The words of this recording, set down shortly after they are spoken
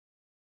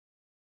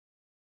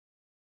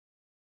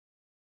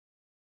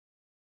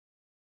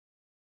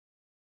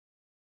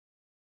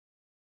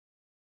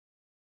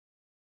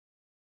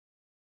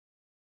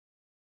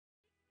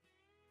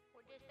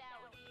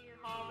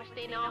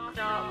Harvesting our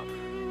crop.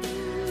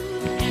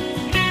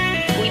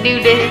 We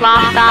do this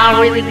lifestyle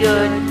really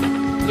good.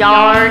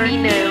 Y'all already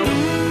know.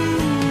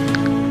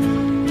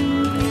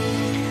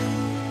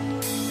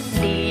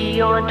 Do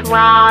you want to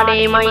ride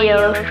in my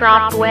yellow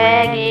striped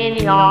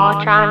wagon?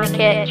 Y'all trying to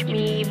catch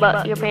me,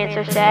 but your pants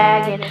are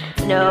sagging.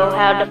 Know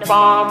how to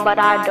farm, but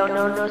I don't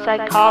know no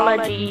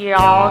psychology. You're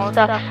all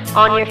stuck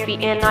on your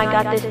feet, and I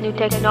got this new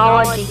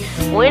technology.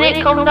 When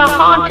it comes to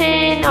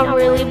hunting, I'm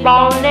really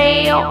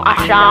balling out.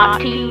 I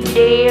shot 2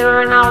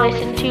 deer, and I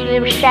listen to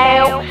them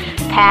shout.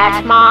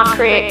 Past my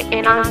creek,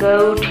 and I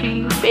go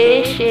to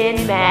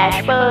fishing.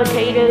 Mashed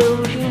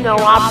potatoes, you know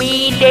I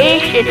be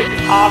dishing.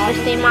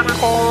 Harvesting my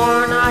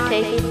corn, I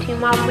take it to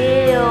my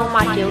mill.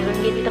 My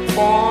children get the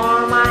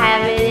farm, I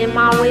have it in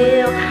my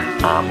will.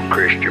 I'm a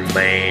Christian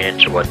man,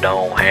 so I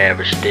don't have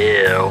a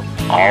still.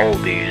 All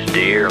these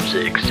deer I'm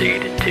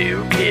succeeded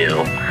to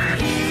kill.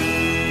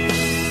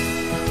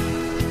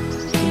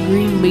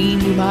 Green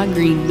bean, you buy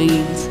green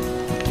beans.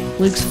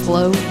 Luke's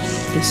flow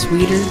is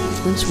sweeter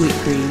than sweet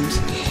creams.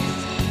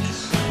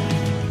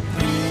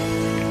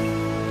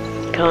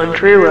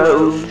 Country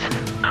roads.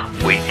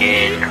 We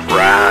can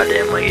ride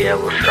in my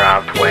yellow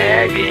striped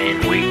wagon.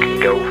 We can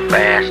go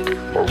fast,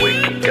 or we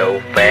can go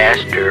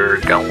faster.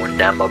 Going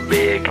down my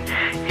big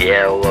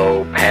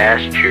yellow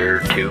pasture.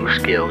 Too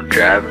skilled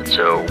driving,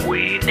 so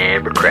we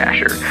never crash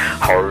her.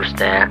 Harvest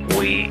that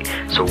wheat,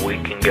 so we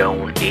can go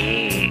and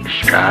eat.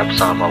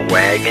 Stripes on my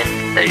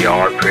wagon, they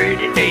are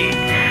pretty neat.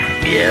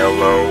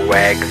 Yellow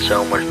wagon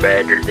so much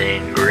better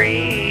than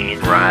green.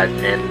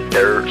 Riding in the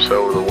dirt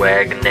so the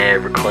wagon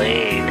never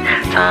clean.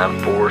 Time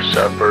for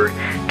supper,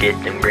 get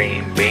them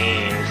green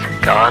beans.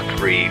 Got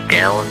 3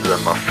 gallons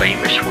of my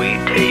famous sweet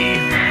tea.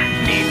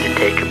 Need to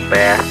take a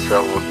bath,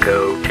 so we'll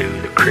go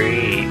to the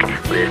creek.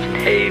 Listen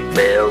hay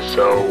bells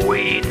so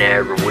we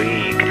never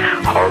weak.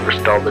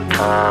 Harvest all the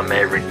time,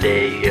 every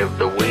day of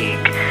the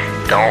week.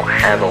 Don't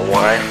have a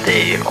wife,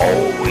 they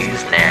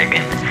always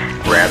nagging.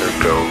 Rather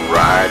go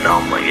ride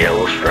on my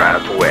yellow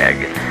striped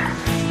wagon.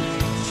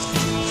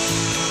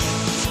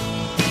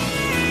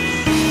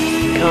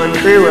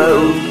 Country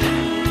roads.